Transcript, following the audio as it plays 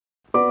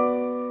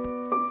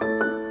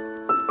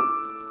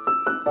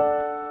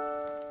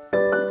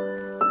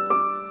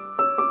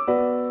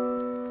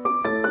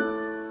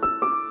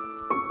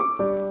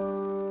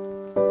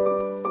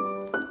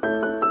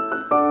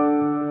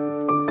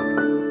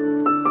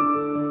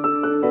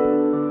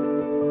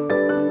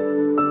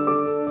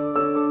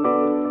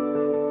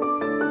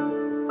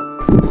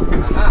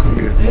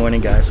morning,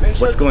 guys.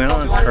 What's going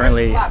on?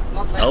 Currently out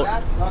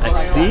at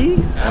sea.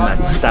 I'm at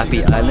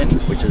Sapi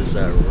Island, which is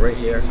right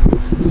here,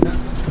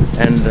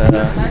 and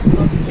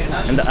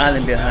the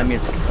island behind me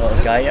is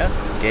called Gaya.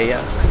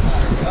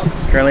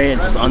 Currently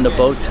just on the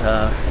boat,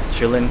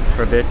 chilling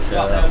for a bit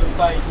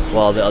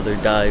while the other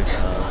dive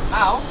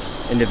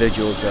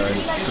individuals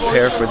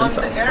prepare for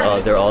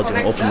themselves. They're all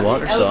doing open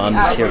water, so I'm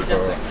just here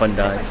for a fun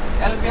dive.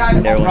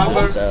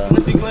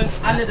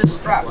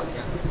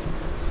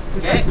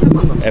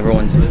 And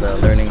everyone's just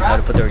learning how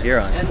to put their gear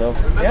on. So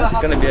yeah,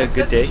 it's gonna be a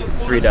good day.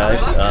 3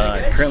 dives.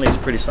 Currently it's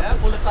pretty sunny.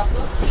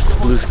 It's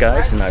blue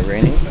skies and not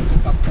raining.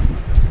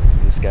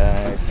 Blue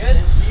skies.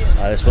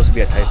 There's supposed to be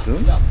a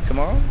typhoon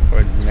tomorrow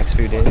or the next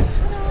few days.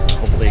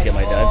 Hopefully get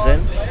my dives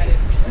in.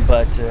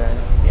 But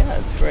yeah,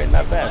 it's right,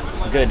 not bad.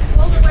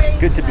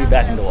 Good to be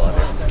back in the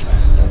water.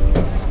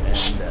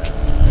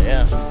 And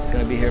yeah, it's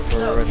gonna be here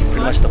for pretty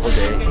much the whole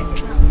day.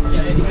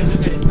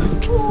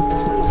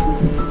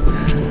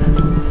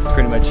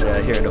 Pretty much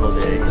here the whole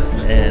day,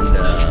 and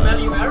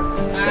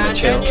just gonna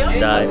chill,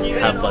 dive,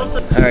 have fun.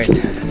 Alright,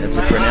 that's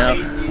it for now.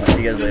 I'll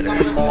see you guys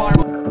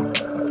later.